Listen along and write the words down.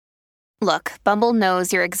Look, Bumble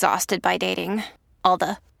knows you're exhausted by dating. All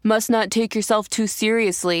the, must not take yourself too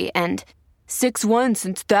seriously, and 6'1"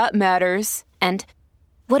 since that matters. And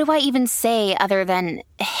what do I even say other than,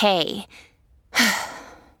 hey?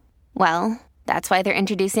 Well, that's why they're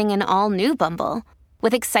introducing an all-new Bumble,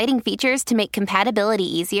 with exciting features to make compatibility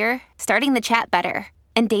easier, starting the chat better,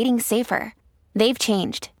 and dating safer. They've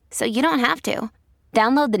changed, so you don't have to.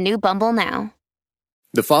 Download the new Bumble now.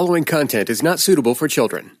 The following content is not suitable for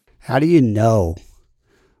children. How do you know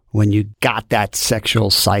when you got that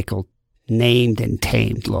sexual cycle named and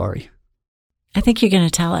tamed, Lori? I think you're going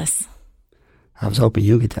to tell us. I was hoping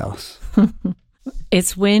you could tell us.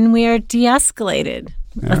 It's when we are de-escalated.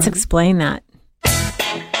 Let's explain that.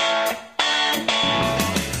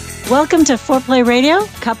 Welcome to Foreplay Radio,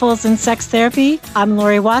 Couples and Sex Therapy. I'm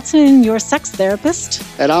Lori Watson, your sex therapist.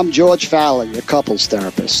 And I'm George Fowler, your couples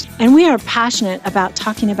therapist. And we are passionate about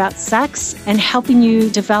talking about sex and helping you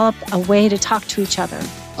develop a way to talk to each other.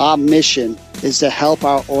 Our mission is to help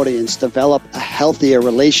our audience develop a healthier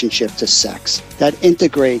relationship to sex that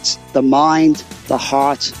integrates the mind, the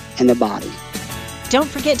heart, and the body. Don't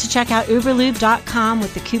forget to check out uberlube.com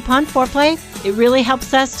with the coupon Foreplay. It really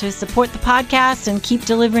helps us to support the podcast and keep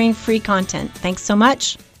delivering free content. Thanks so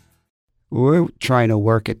much. We're trying to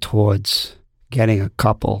work it towards getting a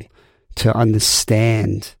couple to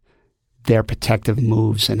understand their protective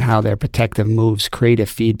moves and how their protective moves create a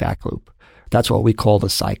feedback loop. That's what we call the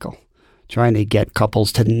cycle. Trying to get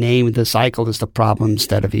couples to name the cycle as the problem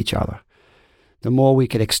instead of each other. The more we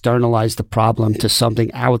could externalize the problem to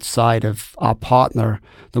something outside of our partner,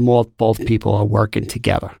 the more both people are working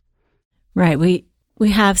together. Right. We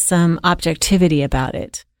have some objectivity about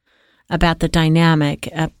it, about the dynamic,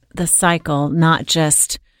 the cycle, not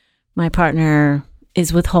just my partner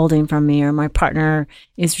is withholding from me or my partner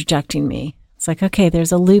is rejecting me. It's like, okay,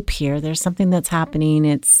 there's a loop here. There's something that's happening.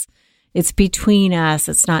 It's between us.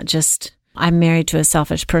 It's not just I'm married to a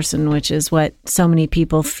selfish person, which is what so many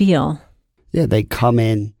people feel. Yeah, they come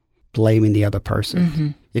in blaming the other person. Mm-hmm.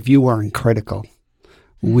 If you weren't critical,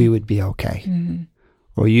 we would be okay. Mm-hmm.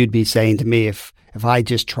 Or you'd be saying to me, if I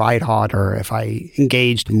just tried harder, if I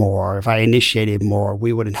engaged more, if I initiated more,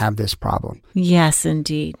 we wouldn't have this problem. Yes,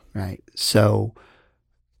 indeed. Right. So,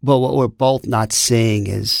 but what we're both not seeing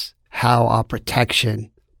is how our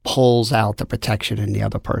protection pulls out the protection in the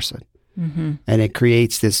other person. Mm-hmm. And it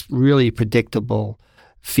creates this really predictable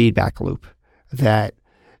feedback loop that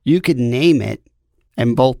you could name it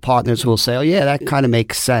and both partners will say, oh, yeah, that kind of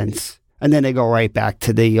makes sense. And then they go right back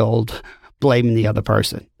to the old blaming the other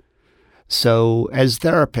person. So as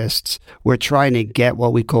therapists, we're trying to get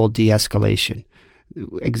what we call de-escalation.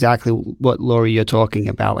 Exactly what, Lori, you're talking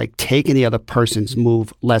about, like taking the other person's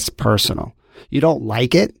move less personal. You don't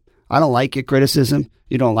like it. I don't like your criticism.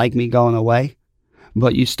 You don't like me going away.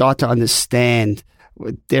 But you start to understand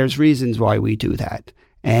there's reasons why we do that.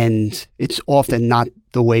 And it's often not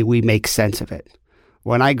the way we make sense of it.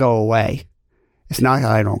 When I go away, it's not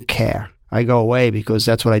that I don't care. I go away because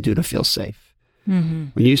that's what I do to feel safe. Mm-hmm.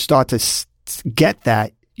 When you start to get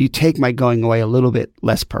that, you take my going away a little bit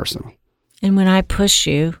less personal. And when I push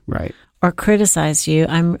you right, or criticize you,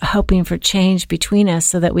 I'm hoping for change between us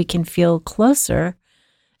so that we can feel closer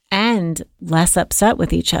and less upset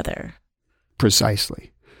with each other.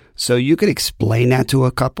 Precisely. So you could explain that to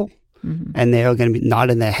a couple. Mm-hmm. And they're going to be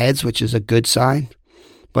nodding their heads, which is a good sign.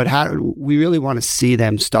 But we really want to see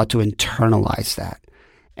them start to internalize that.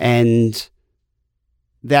 And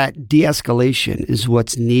that de-escalation is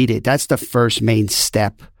what's needed. That's the first main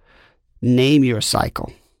step. Name your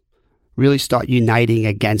cycle. Really start uniting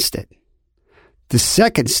against it. The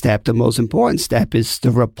second step, the most important step, is to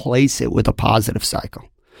replace it with a positive cycle.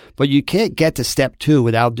 But you can't get to step 2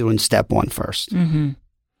 without doing step 1 first. Mm-hmm.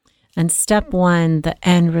 And step 1, the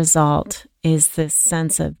end result, is this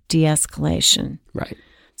sense of de-escalation. Right.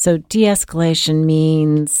 So de-escalation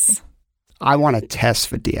means? I want to test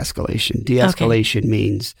for de-escalation. De-escalation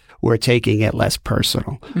means we're taking it less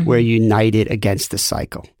personal. Mm-hmm. We're united against the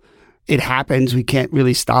cycle. It happens. We can't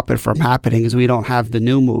really stop it from happening because we don't have the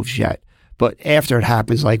new moves yet. But after it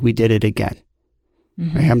happens, like we did it again.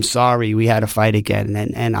 Mm-hmm. I'm sorry, we had a fight again,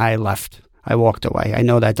 and I left. I walked away. I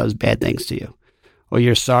know that does bad things to you. Or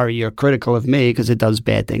you're sorry, you're critical of me because it does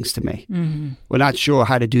bad things to me. Mm-hmm. We're not sure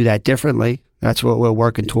how to do that differently. That's what we're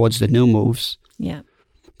working towards, the new moves. Yeah.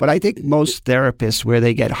 But I think most therapists, where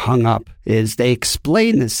they get hung up is they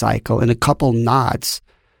explain the cycle and a couple nods,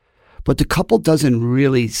 but the couple doesn't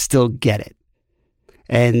really still get it.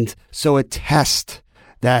 And so a test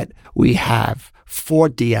that we have for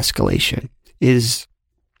de-escalation is,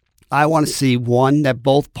 I want to see, one, that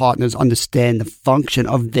both partners understand the function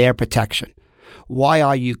of their protection. why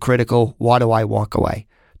are you critical? Why do I walk away?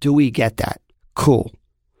 Do we get that? Cool.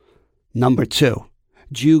 Number 2,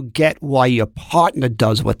 do you get why your partner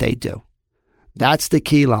does what they do? That's the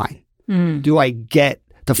key line. Do I get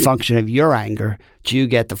the function of your anger? Do you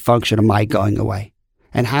get the function of my going away?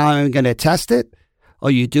 And how am I going to test it? Oh,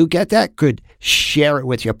 you do get that? Good. Share it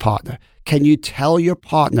with your partner. Can you tell your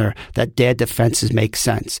partner that their defenses make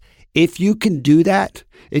sense? If you can do that,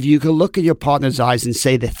 if you can look at your partner's eyes and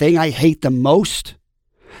say, the thing I hate the most,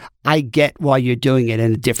 I get why you're doing it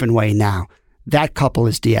in a different way now. That couple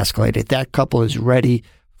is de-escalated. That couple is ready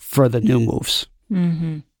for the new moves.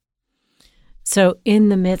 Mm-hmm. So in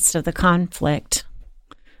the midst of the conflict,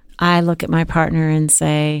 I look at my partner and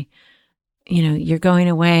say, you're going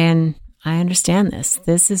away and I understand this.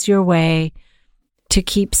 This is your way to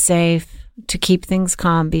keep safe, to keep things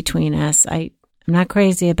calm between us. I'm not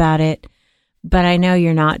crazy about it, but I know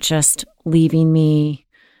you're not just leaving me.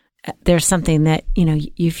 There's something that,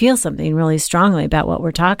 you feel something really strongly about what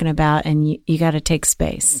we're talking about, and you got to take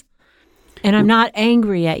space. And I'm not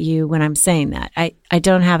angry at you when I'm saying that. I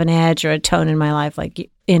don't have an edge or a tone in my life, like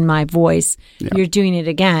in my voice. Yeah. You're doing it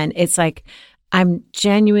again. It's like I'm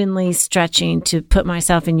genuinely stretching to put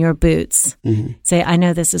myself in your boots. Mm-hmm. Say, I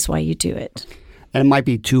know this is why you do it. And it might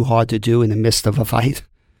be too hard to do in the midst of a fight.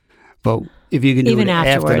 But if you can do even it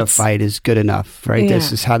after the fight is good enough, right? Yeah,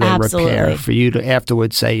 this is how they absolutely. repair. For you to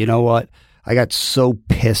afterwards say, you know what? I got so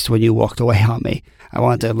pissed when you walked away on me. I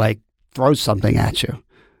wanted to throw something at you.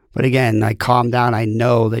 But again, I calm down. I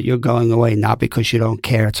know that you're going away not because you don't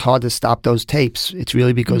care. It's hard to stop those tapes. It's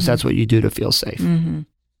really because that's what you do to feel safe. Mm-hmm.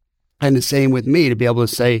 And the same with me, to be able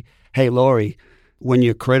to say, hey, Lori, when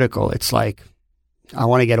you're critical, it's like, I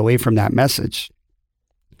want to get away from that message.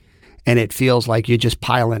 And it feels like you're just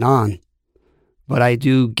piling on. But I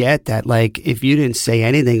do get that, if you didn't say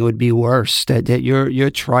anything, it would be worse. That you're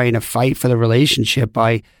trying to fight for the relationship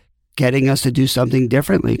by getting us to do something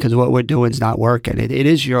differently, because what we're doing is not working. It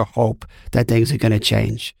is your hope that things are going to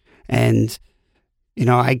change. And,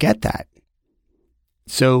 I get that.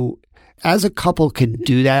 So as a couple can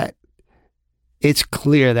do that, it's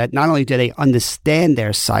clear that not only do they understand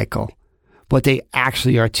their cycle, but they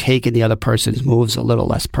actually are taking the other person's moves a little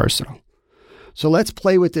less personal. So let's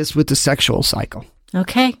play with this with the sexual cycle.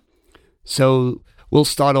 Okay. So we'll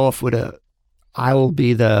start off with I will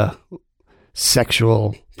be the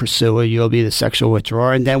sexual pursuer, you'll be the sexual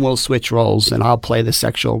withdrawer, and then we'll switch roles, and I'll play the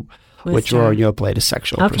sexual withdrawer and you'll play the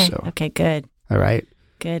sexual pursuer. Okay, good. All right?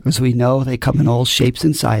 Good. Because we know they come in all shapes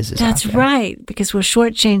and sizes. That's right, because we're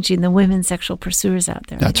shortchanging the women sexual pursuers out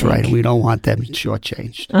there. That's right. We don't want them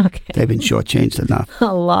shortchanged. Okay. They've been shortchanged enough.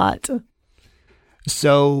 A lot.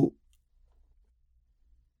 So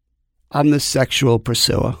I'm the sexual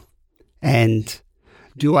pursuer. And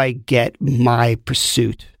do I get my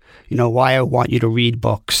pursuit? Why I want you to read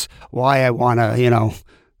books, why I want to,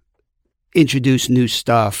 introduce new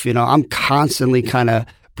stuff. I'm constantly kind of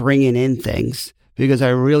bringing in things because I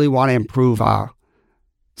really want to improve our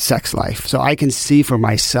sex life. So I can see for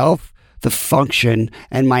myself the function,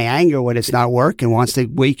 and my anger when it's not working wants to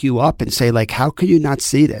wake you up and say, how can you not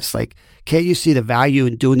see this? Can't you see the value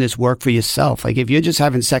in doing this work for yourself? If you're just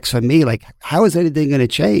having sex for me, how is anything going to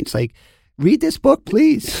change? Read this book,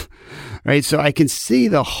 please. Right? So I can see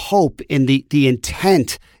the hope in the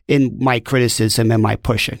intent in my criticism and my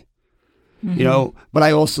pushing. Mm-hmm. But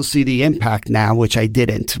I also see the impact now, which I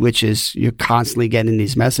didn't, which is you're constantly getting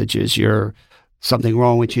these messages. You're something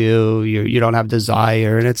wrong with you. You don't have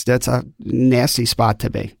desire. And that's a nasty spot to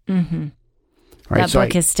be. Mm-hmm. Right, that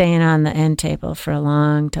book is staying on the end table for a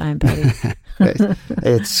long time, buddy.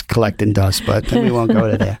 It's collecting dust, but we won't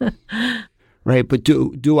go to there. Right, but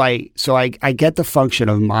do I? So I get the function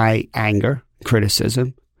of my anger,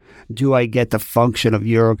 criticism. Do I get the function of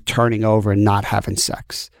your turning over and not having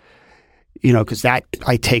sex? Because that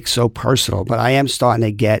I take so personal. But I am starting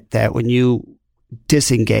to get that when you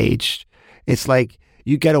disengage, it's like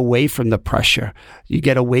you get away from the pressure. You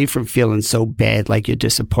get away from feeling so bad, like you're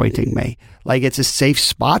disappointing me. It's a safe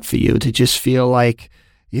spot for you to just feel like,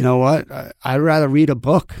 you know what? I'd rather read a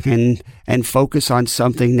book and focus on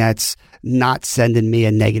something that's not sending me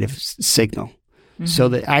a negative signal. Mm-hmm. So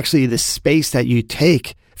that actually the space that you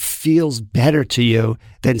take feels better to you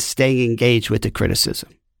than staying engaged with the criticism.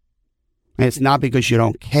 And it's not because you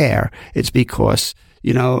don't care. It's because,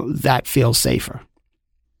 that feels safer.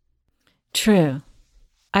 True.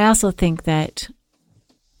 I also think that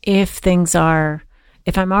if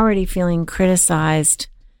I'm already feeling criticized,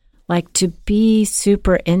 to be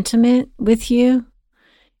super intimate with you,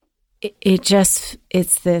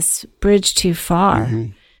 it's this bridge too far,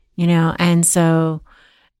 mm-hmm. And so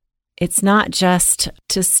it's not just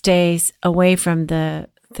to stay away from the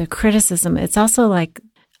criticism. It's also like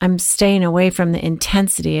I'm staying away from the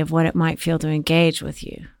intensity of what it might feel to engage with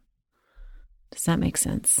you. Does that make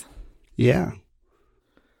sense? Yeah.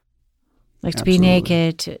 Like Absolutely. to be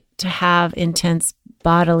naked, to have intense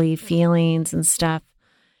bodily feelings and stuff.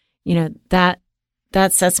 You know, that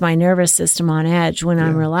sets my nervous system on edge. When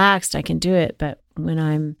I'm relaxed, I can do it. But when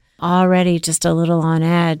I'm already just a little on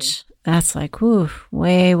edge, that's like, whew,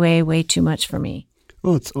 way, way, way too much for me.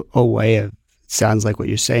 Well, it's a way of, it sounds like what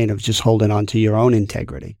you're saying, of just holding on to your own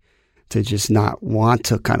integrity, to just not want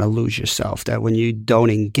to kind of lose yourself. That when you don't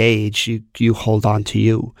engage, you hold on to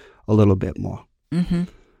you a little bit more. Mm-hmm.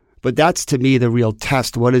 But that's, to me, the real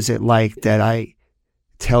test. What is it like that I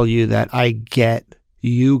tell you that I get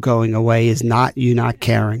you going away is not you not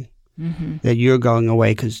caring, mm-hmm. that you're going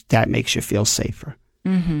away because that makes you feel safer.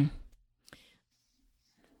 Mm-hmm.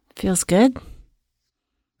 Feels good.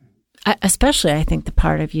 Especially, I think the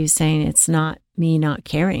part of you saying it's not me not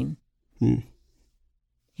caring.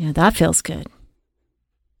 Yeah, that feels good.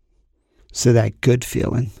 So that good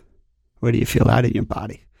feeling, where do you feel that in your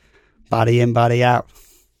body? Body in, body out.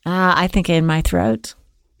 I think in my throat.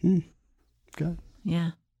 Good.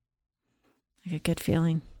 Yeah. Like a good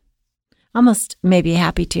feeling. Almost maybe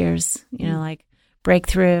happy tears, you know, like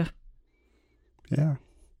breakthrough. Yeah.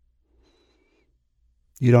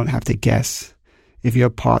 You don't have to guess. If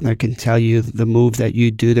your partner can tell you the move that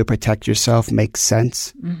you do to protect yourself makes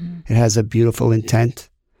sense, it has a beautiful intent,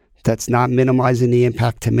 that's not minimizing the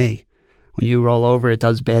impact to me. When you roll over, it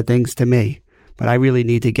does bad things to me. But I really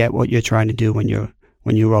need to get what you're trying to do when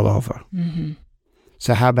you roll over. Mm-hmm.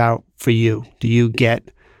 So how about for you? Do you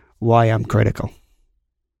get why I'm critical?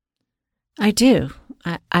 I do.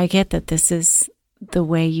 I get that this is the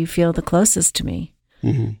way you feel the closest to me.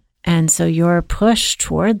 Mm-hmm. And so your push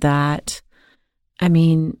toward that, I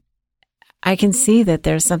mean, I can see that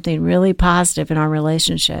there's something really positive in our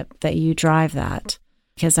relationship that you drive that,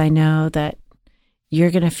 because I know that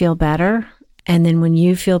you're going to feel better. And then when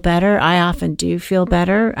you feel better, I often do feel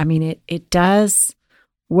better. I mean, it does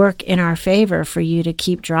work in our favor for you to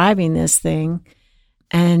keep driving this thing.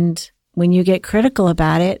 And when you get critical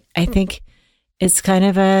about it, I think it's kind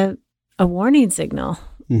of a warning signal,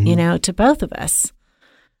 you know, to both of us.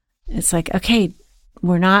 It's like, okay,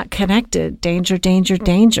 we're not connected. Danger, danger,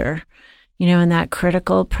 danger. You know, and that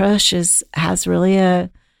critical push has really a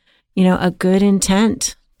good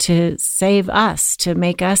intent to save us, to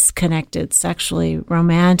make us connected sexually,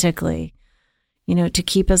 romantically, you know, to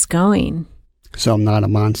keep us going. So I'm not a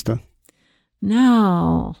monster.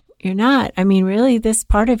 No, you're not. I mean, really, this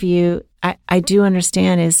part of you, I do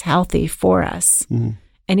understand is healthy for us. Mm-hmm.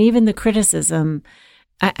 And even the criticism,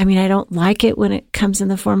 I mean, I don't like it when it comes in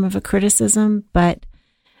the form of a criticism, but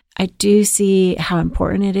I do see how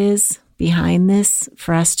important it is behind this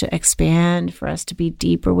for us to expand, for us to be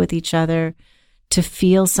deeper with each other, to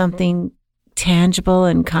feel something tangible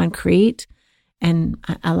and concrete. And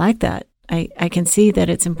I like that. I can see that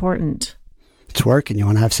it's important. It's working. You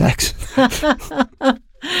want to have sex. But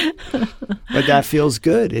that feels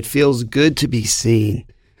good. It feels good to be seen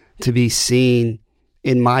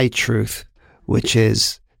in my truth, which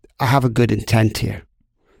is I have a good intent here.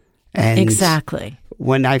 And exactly.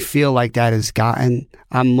 When I feel like that is gotten,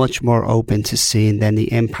 I'm much more open to seeing then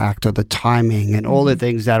the impact or the timing and all the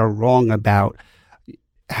things that are wrong about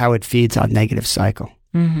how it feeds our negative cycle.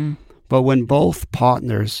 Mm-hmm. But when both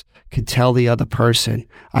partners can tell the other person,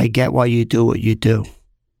 I get why you do what you do.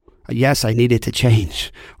 Yes, I need it to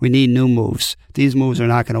change. We need new moves. These moves are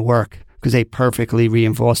not going to work because they perfectly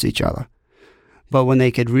reinforce each other. But when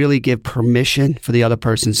they could really give permission for the other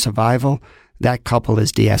person's survival, that couple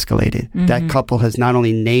is de-escalated. Mm-hmm. That couple has not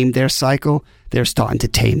only named their cycle, they're starting to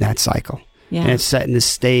tame that cycle. Yeah. And it's setting the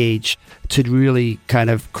stage to really kind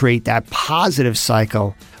of create that positive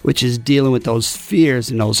cycle, which is dealing with those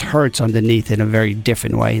fears and those hurts underneath in a very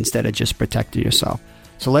different way instead of just protecting yourself.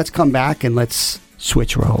 So let's come back and let's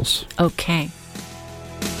switch roles. Okay.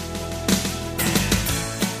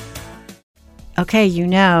 Okay, you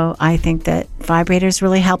know, I think that vibrators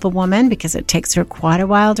really help a woman because it takes her quite a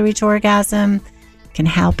while to reach orgasm. It can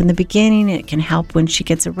help in the beginning. It can help when she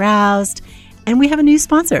gets aroused. And we have a new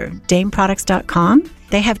sponsor, DameProducts.com.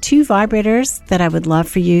 They have 2 vibrators that I would love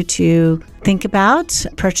for you to think about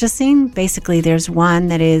purchasing. Basically, there's one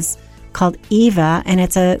that is called Eva, and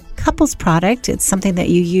it's a couple's product. It's something that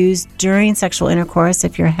you use during sexual intercourse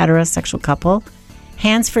if you're a heterosexual couple.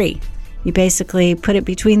 Hands-free. You basically put it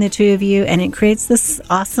between the two of you, and it creates this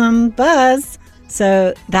awesome buzz.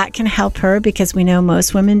 So that can help her because we know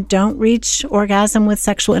most women don't reach orgasm with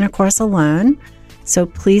sexual intercourse alone. So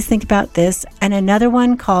please think about this. And another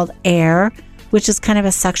one called Air, which is kind of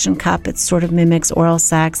a suction cup. It sort of mimics oral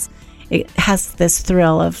sex. It has this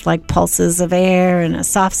thrill of like pulses of air and a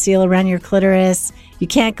soft seal around your clitoris. You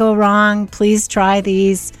can't go wrong. Please try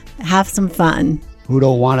these. Have some fun. Who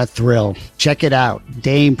don't want a thrill? Check it out,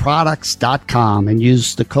 dameproducts.com, and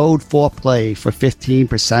use the code 4play for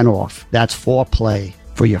 15% off. That's 4play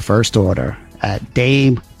for your first order at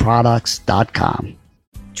dameproducts.com.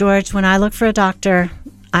 George, when I look for a doctor,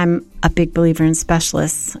 I'm a big believer in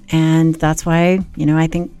specialists. And that's why, I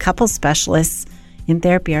think couple specialists in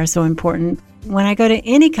therapy are so important. When I go to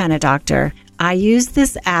any kind of doctor, I use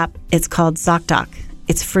this app. It's called ZocDoc.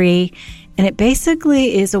 It's free, and it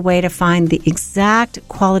basically is a way to find the exact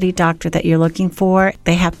quality doctor that you're looking for.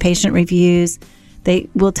 They have patient reviews. They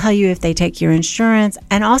will tell you if they take your insurance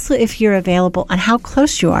and also if you're available and how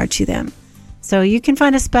close you are to them. So you can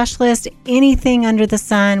find a specialist, anything under the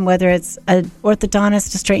sun, whether it's an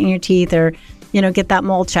orthodontist to straighten your teeth or get that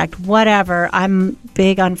mole checked, whatever. I'm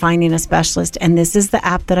big on finding a specialist, and this is the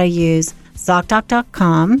app that I use,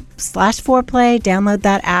 ZocDoc.com/4play. Download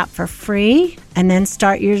that app for free, and then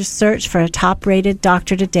start your search for a top-rated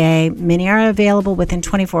doctor today. Many are available within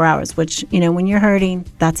 24 hours, which, when you're hurting,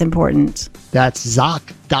 that's important. That's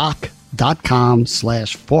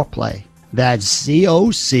ZocDoc.com/4play. That's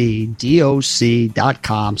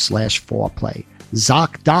ZocDoc.com/4play.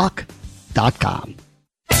 ZocDoc.com.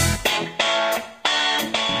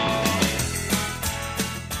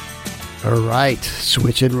 All right,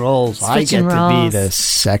 switching roles. I get to be the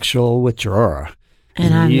sexual withdrawer.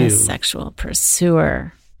 And I'm the sexual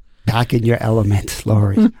pursuer. Back in your element,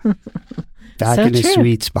 Lori. Back in the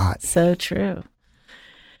sweet spot. So true.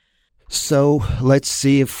 So let's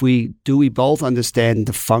see if we both understand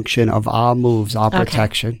the function of our moves, our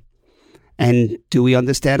protection. And do we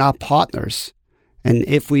understand our partners? And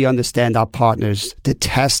if we understand our partners, the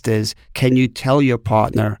test is, can you tell your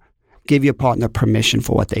partner, give your partner permission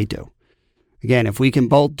for what they do? Again, if we can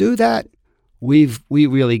both do that, we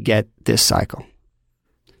really get this cycle.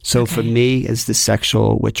 So for me, as the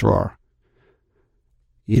sexual withdrawer,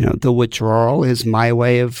 the withdrawal is my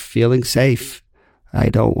way of feeling safe. I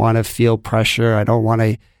don't want to feel pressure. I don't want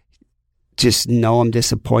to just know I'm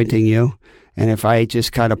disappointing you. And if I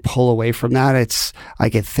just kind of pull away from that,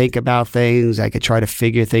 I could think about things. I could try to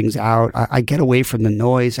figure things out. I get away from the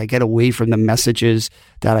noise. I get away from the messages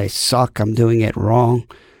that I suck. I'm doing it wrong.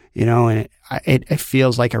 And it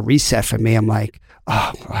feels like a reset for me. I'm like,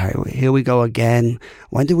 oh, all right, here we go again.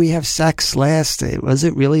 When did we have sex last? Was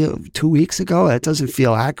it really 2 weeks ago? That doesn't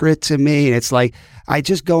feel accurate to me. And it's like, I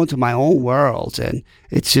just go into my own world, and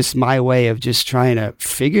it's just my way of just trying to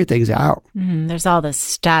figure things out. There's all this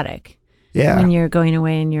static. Yeah. When you're going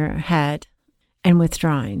away in your head and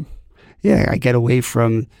withdrawing. Yeah, I get away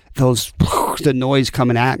from the noise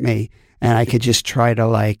coming at me, and I could just try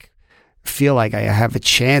to feel like I have a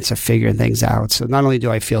chance of figuring things out. So not only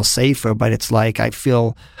do I feel safer, but it's like I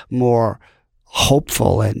feel more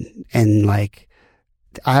hopeful and like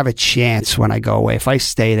I have a chance when I go away. If I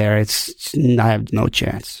stay there, I have no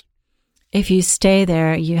chance. If you stay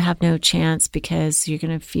there, you have no chance because you're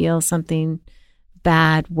going to feel something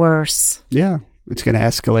bad, worse. Yeah, it's going to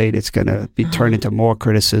escalate. It's going to be turned into more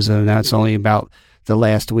criticism. Now it's only about the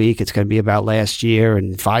last week. It's going to be about last year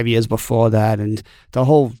and 5 years before that. And the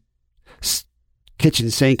whole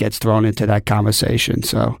kitchen sink gets thrown into that conversation.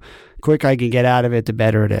 So quick I can get out of it, the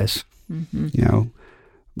better it is.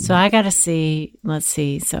 So I got to see, let's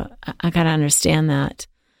see. So I got to understand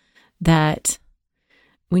that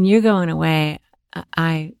when you're going away,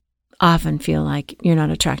 I often feel like you're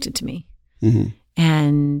not attracted to me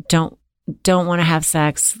and don't want to have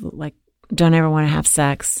sex, like don't ever want to have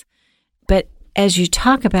sex. But as you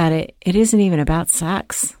talk about it, it isn't even about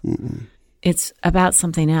sex. It's about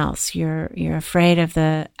something else. You're afraid of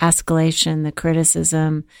the escalation, the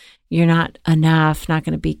criticism. You're not enough, not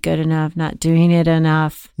going to be good enough, not doing it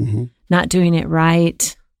enough, not doing it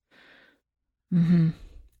right.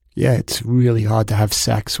 Yeah, it's really hard to have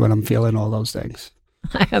sex when I'm feeling all those things.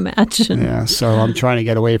 I imagine. Yeah, so I'm trying to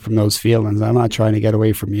get away from those feelings. I'm not trying to get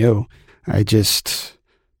away from you. It's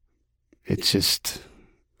just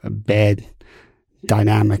a bad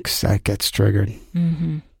dynamics that gets triggered.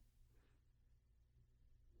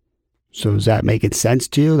 So is that making sense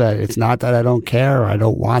to you? That it's not that I don't care or I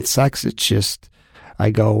don't want sex. It's just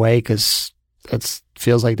I go away because it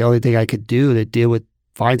feels like the only thing I could do to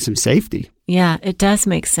find some safety. Yeah, it does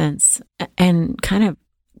make sense and kind of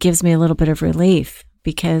gives me a little bit of relief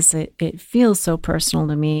because it feels so personal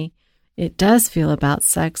to me. It does feel about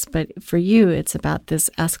sex, but for you, it's about this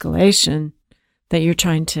escalation that you're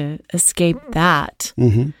trying to escape that.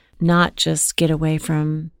 not just get away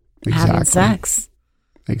from having sex.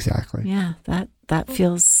 Exactly. Yeah, that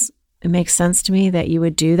feels, it makes sense to me that you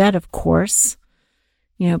would do that, of course,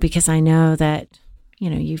 because I know that,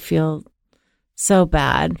 you feel so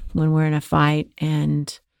bad when we're in a fight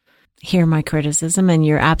and hear my criticism, and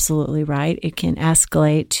you're absolutely right. It can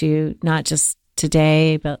escalate to not just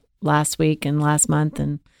today, but last week and last month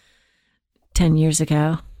and 10 years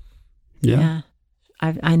ago. Yeah.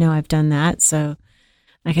 I know I've done that. So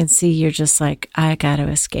I can see you're just like, I got to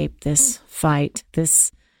escape this fight,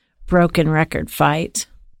 this broken record fight.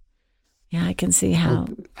 Yeah, I can see how.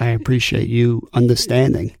 I appreciate you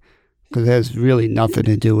understanding, because there's really nothing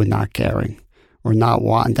to do with not caring or not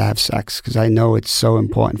wanting to have sex, because I know it's so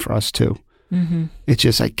important for us too. Mm-hmm. It's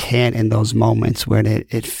just I can't in those moments when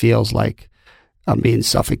it feels like I'm being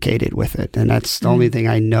suffocated with it. And that's the only thing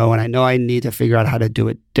I know. And I know I need to figure out how to do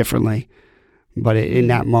it differently. But in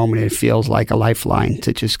that moment, it feels like a lifeline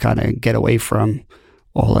to just kind of get away from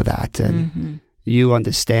all of that. And you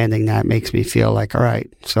understanding that makes me feel like, all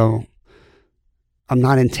right, so I'm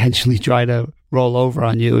not intentionally trying to roll over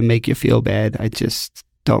on you and make you feel bad. I just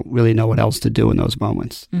don't really know what else to do in those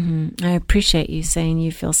moments. Mm-hmm. I appreciate you saying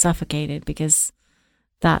you feel suffocated, because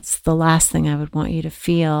that's the last thing I would want you to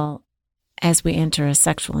feel as we enter a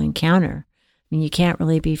sexual encounter. I mean, you can't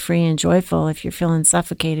really be free and joyful if you're feeling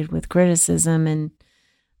suffocated with criticism and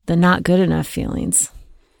the not good enough feelings.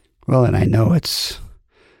 Well, and I know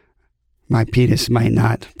my penis might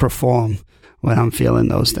not perform when I'm feeling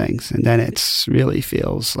those things. And then it really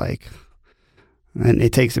feels like, and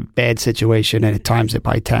it takes a bad situation and it times it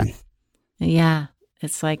by 10. Yeah.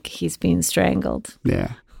 It's like he's being strangled.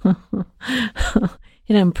 Yeah.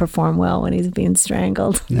 He doesn't perform well when he's being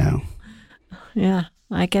strangled. No. Yeah.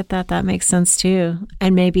 I get that. That makes sense too.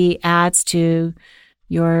 And maybe adds to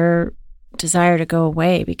your desire to go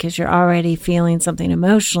away, because you're already feeling something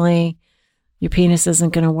emotionally. Your penis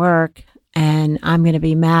isn't going to work, and I'm going to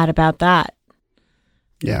be mad about that.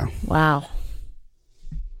 Yeah. Wow.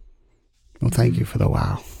 Well, thank you for the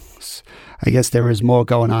wow. I guess there is more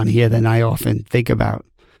going on here than I often think about,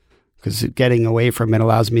 because getting away from it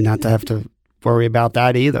allows me not to have to worry about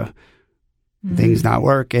that either. Things not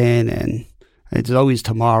working, and it's always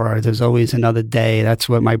tomorrow. There's always another day. That's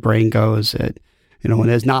where my brain goes. When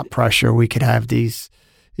there's not pressure, we could have these,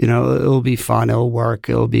 it'll be fun. It'll work.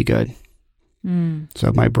 It'll be good.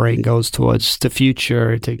 So my brain goes towards the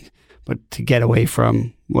future to get away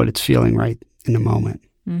from what it's feeling right in the moment.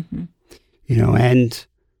 And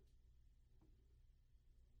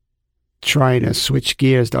trying to switch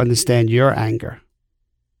gears to understand your anger.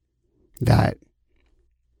 That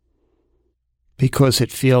because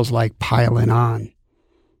it feels like piling on,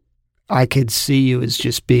 I could see you as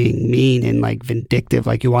just being mean and like vindictive,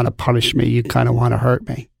 like you want to punish me, you kind of want to hurt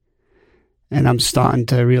me. And I'm starting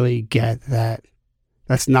to really get that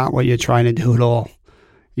that's not what you're trying to do at all.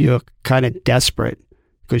 You're kind of desperate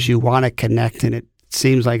because you want to connect, and it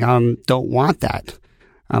seems like I don't want that.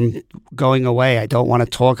 I'm going away. I don't want to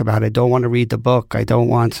talk about it. I don't want to read the book. I don't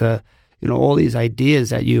want to, all these ideas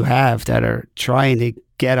that you have that are trying to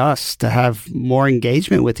get us to have more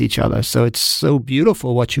engagement with each other. So it's so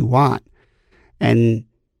beautiful what you want. And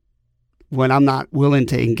when I'm not willing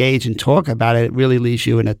to engage and talk about it, it really leaves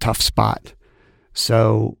you in a tough spot.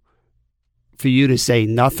 So for you to say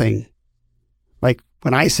nothing, like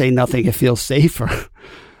when I say nothing, it feels safer.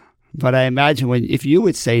 But I imagine if you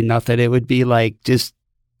would say nothing, it would be like just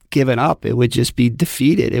giving up. It would just be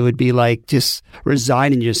defeated. It would be like just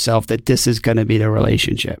resigning yourself that this is going to be the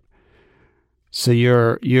relationship. So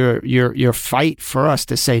your fight for us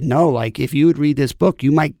to say no, like if you would read this book,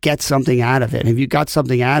 you might get something out of it. And if you got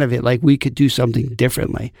something out of it, like we could do something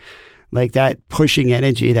differently. Like that pushing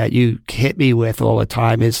energy that you hit me with all the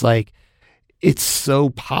time is like, it's so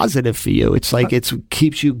positive for you. It's like it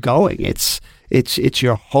keeps you going. It's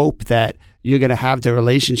your hope that you're going to have the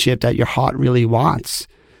relationship that your heart really wants.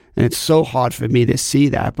 And it's so hard for me to see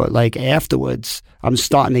that. But like afterwards, I'm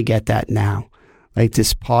starting to get that now. Like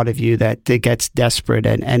this part of you that gets desperate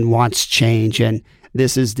and wants change. And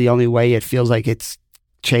this is the only way it feels like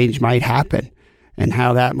change might happen. And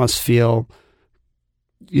how that must feel,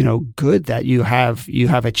 good that you have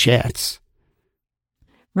a chance.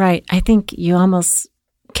 Right. I think you almost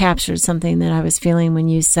captured something that I was feeling when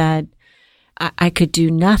you said, I could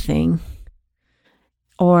do nothing,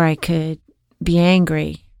 or I could be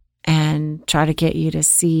angry and try to get you to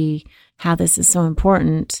see how this is so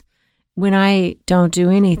important. When I don't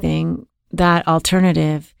do anything, that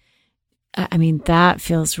alternative, that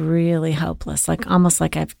feels really hopeless, like almost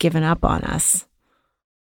like I've given up on us.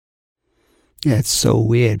 Yeah, it's so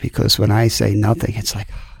weird because when I say nothing, it's like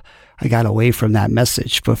I got away from that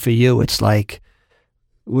message. But for you, it's like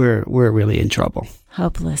we're really in trouble.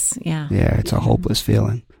 Hopeless, yeah. Yeah, it's a hopeless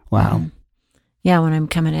feeling. Wow. Mm-hmm. Yeah, when I'm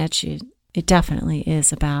coming at you, it definitely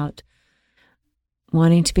is about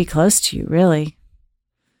wanting to be close to you, really.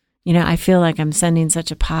 You know, I feel like I'm sending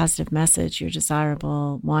such a positive message. You're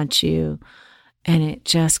desirable, want you, and it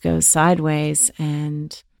just goes sideways.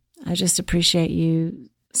 And I just appreciate you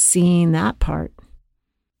seeing that part.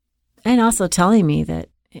 And also telling me that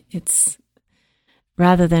it's,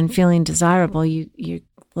 rather than feeling desirable, you're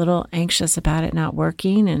a little anxious about it not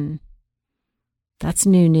working, and that's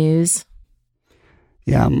new news.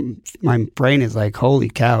 Yeah, my brain is like, holy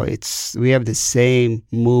cow, we have the same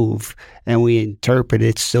move and we interpret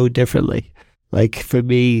it so differently. Like for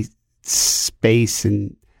me, space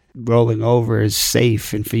and rolling over is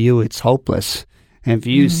safe, and for you, it's hopeless. And for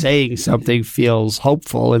you, saying something feels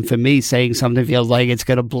hopeful, and for me, saying something feels like it's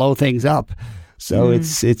going to blow things up. So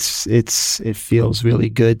it feels really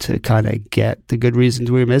good to kind of get the good reasons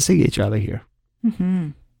we're missing each other here. Mm-hmm.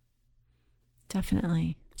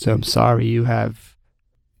 Definitely. So I'm sorry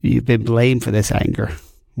you've been blamed for this anger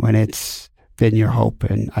when it's been your hope,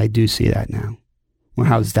 and I do see that now. Well,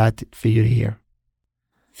 how's that for you to hear?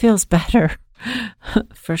 Feels better,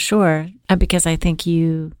 for sure. And because I think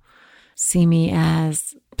you see me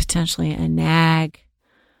as potentially a nag,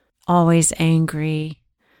 always angry.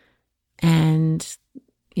 And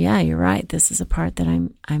yeah, you're right. This is a part that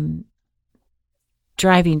I'm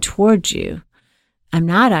driving towards you. I'm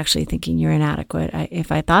not actually thinking you're inadequate.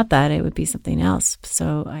 If I thought that, it would be something else.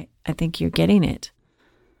 So I think you're getting it.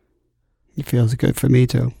 It feels good for me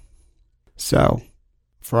too. So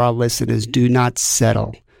for our listeners, do not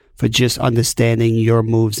settle for just understanding your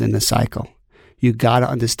moves in the cycle. You got to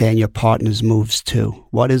understand your partner's moves too.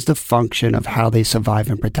 What is the function of how they survive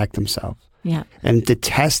and protect themselves? Yeah. And the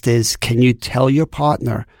test is, can you tell your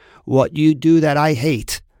partner, what you do that I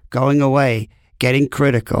hate, going away, getting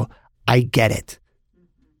critical, I get it.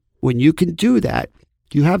 When you can do that,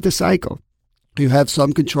 you have the cycle. You have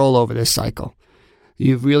some control over this cycle.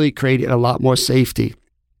 You've really created a lot more safety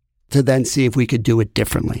to then see if we could do it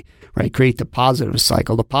differently, right? Create the positive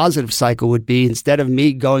cycle. The positive cycle would be, instead of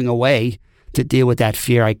me going away to deal with that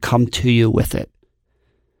fear, I come to you with it.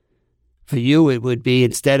 For you, it would be,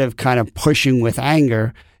 instead of kind of pushing with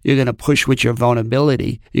anger, you're going to push with your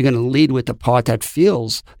vulnerability. You're going to lead with the part that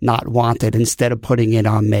feels not wanted instead of putting it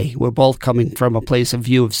on me. We're both coming from a place of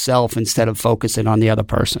view of self instead of focusing on the other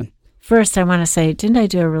person. First, I want to say, didn't I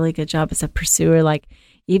do a really good job as a pursuer? Like,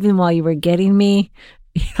 even while you were getting me,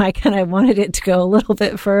 I kind of wanted it to go a little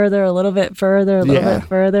bit further, a little bit further, a little bit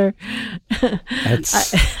further.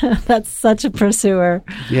 That's such a pursuer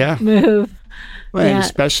move. Well, and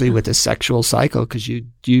especially with the sexual cycle, because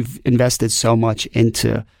you've invested so much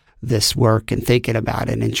into this work and thinking about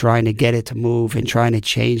it and trying to get it to move and trying to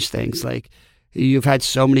change things. Like, you've had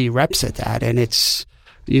so many reps at that, and it's,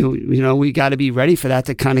 you know, we got to be ready for that,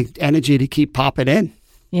 the kind of energy to keep popping in.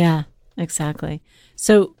 Yeah, exactly.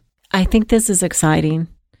 So I think this is exciting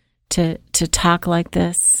to talk like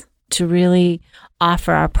this, to really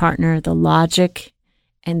offer our partner the logic,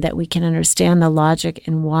 and that we can understand the logic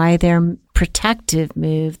and why their protective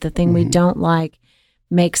move, the thing we don't like,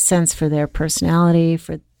 makes sense for their personality,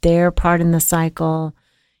 for their part in the cycle,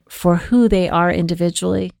 for who they are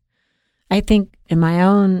individually. I think in my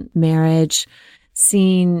own marriage,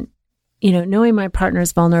 seeing, knowing my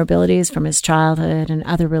partner's vulnerabilities from his childhood and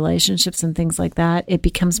other relationships and things like that, it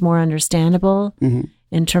becomes more understandable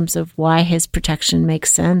in terms of why his protection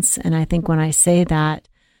makes sense. And I think when I say that,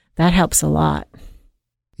 that helps a lot.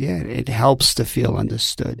 Yeah, it helps to feel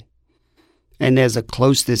understood. And there's a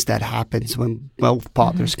closeness that happens when both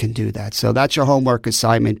partners can do that. So that's your homework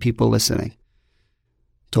assignment, people listening.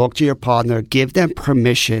 Talk to your partner. Give them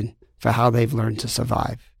permission for how they've learned to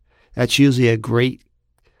survive. That's usually a great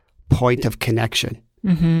point of connection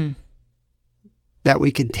that we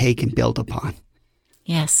can take and build upon.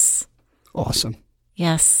 Yes. Awesome.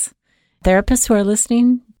 Yes. Therapists who are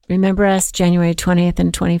listening, remember us January 20th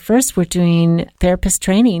and 21st. We're doing therapist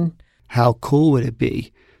training. How cool would it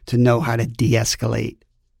be to know how to de-escalate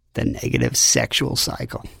the negative sexual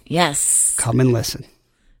cycle? Yes. Come and listen.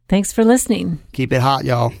 Thanks for listening. Keep it hot,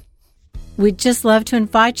 y'all. We'd just love to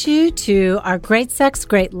invite you to our Great Sex,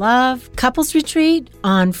 Great Love couples retreat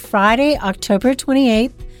on Friday, October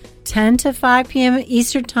 28th, 10 to 5 p.m.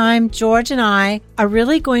 Eastern Time. George and I are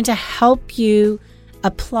really going to help you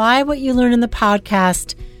apply what you learn in the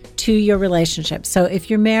podcast to your relationship. So if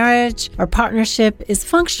your marriage or partnership is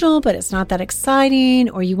functional, but it's not that exciting,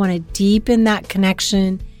 or you want to deepen that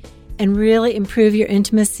connection and really improve your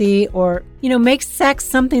intimacy, or, make sex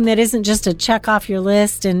something that isn't just a check off your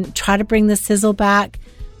list and try to bring the sizzle back,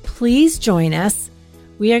 please join us.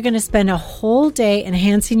 We are going to spend a whole day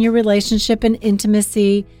enhancing your relationship and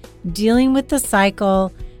intimacy, dealing with the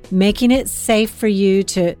cycle, making it safe for you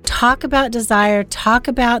to talk about desire, talk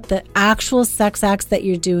about the actual sex acts that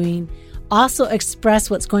you're doing, also express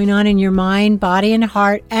what's going on in your mind, body, and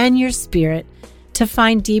heart, and your spirit to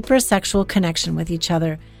find deeper sexual connection with each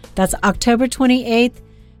other. That's October 28th.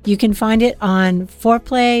 You can find it on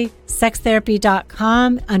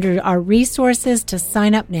foreplaysextherapy.com under our resources to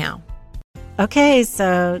sign up now. Okay,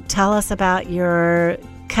 so tell us about your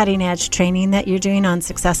cutting edge training that you're doing on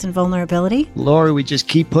success and vulnerability. Lori, we just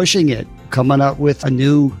keep pushing it, coming up with a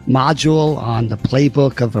new module on the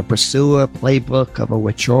playbook of a pursuer, playbook of a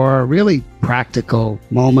withdrawer, really practical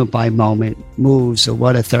moment by moment moves of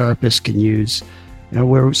what a therapist can use.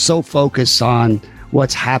 We're so focused on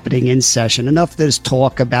what's happening in session. Enough there's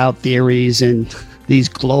talk about theories and these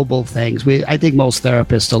global things. I think most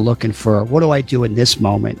therapists are looking for, what do I do in this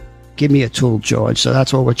moment? Give me a tool, George. So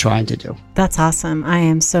that's what we're trying to do. That's awesome. I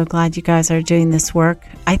am so glad you guys are doing this work.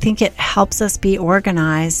 I think it helps us be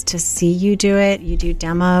organized to see you do it. You do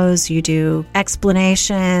demos, you do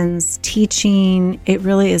explanations, teaching. It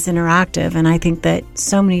really is interactive. And I think that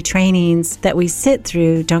so many trainings that we sit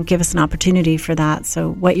through don't give us an opportunity for that.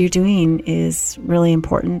 So what you're doing is really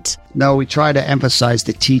important. No, we try to emphasize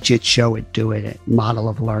the teach it, show it, do it model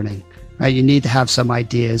of learning. Right, you need to have some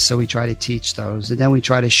ideas, so we try to teach those. And then we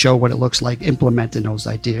try to show what it looks like implementing those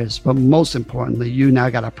ideas. But most importantly, you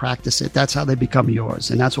now got to practice it. That's how they become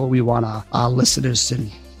yours. And that's what we want our listeners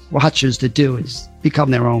and watchers to do, is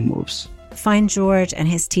become their own moves. Find George and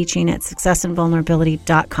his teaching at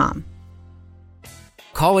successandvulnerability.com.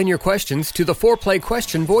 Call in your questions to the Foreplay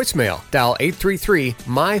question voicemail. Dial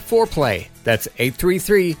 833-MY-4PLAY. That's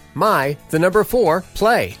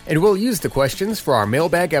 833-MY-4-PLAY. And we'll use the questions for our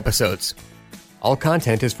mailbag episodes. All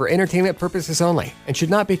content is for entertainment purposes only and should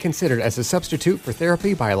not be considered as a substitute for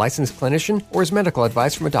therapy by a licensed clinician or as medical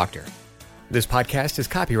advice from a doctor. This podcast is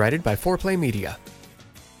copyrighted by Foreplay Media.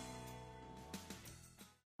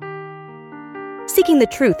 Seeking the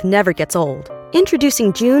truth never gets old.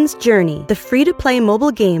 Introducing June's Journey, the free-to-play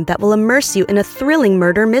mobile game that will immerse you in a thrilling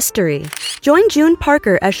murder mystery. Join June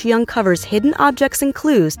Parker as she uncovers hidden objects and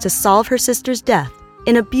clues to solve her sister's death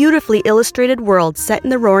in a beautifully illustrated world set in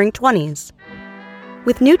the Roaring '20s.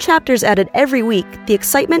 With new chapters added every week, the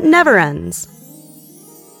excitement never ends.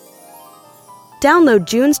 Download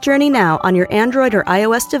June's Journey now on your Android or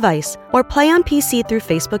iOS device, or play on PC through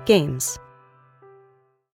Facebook Games.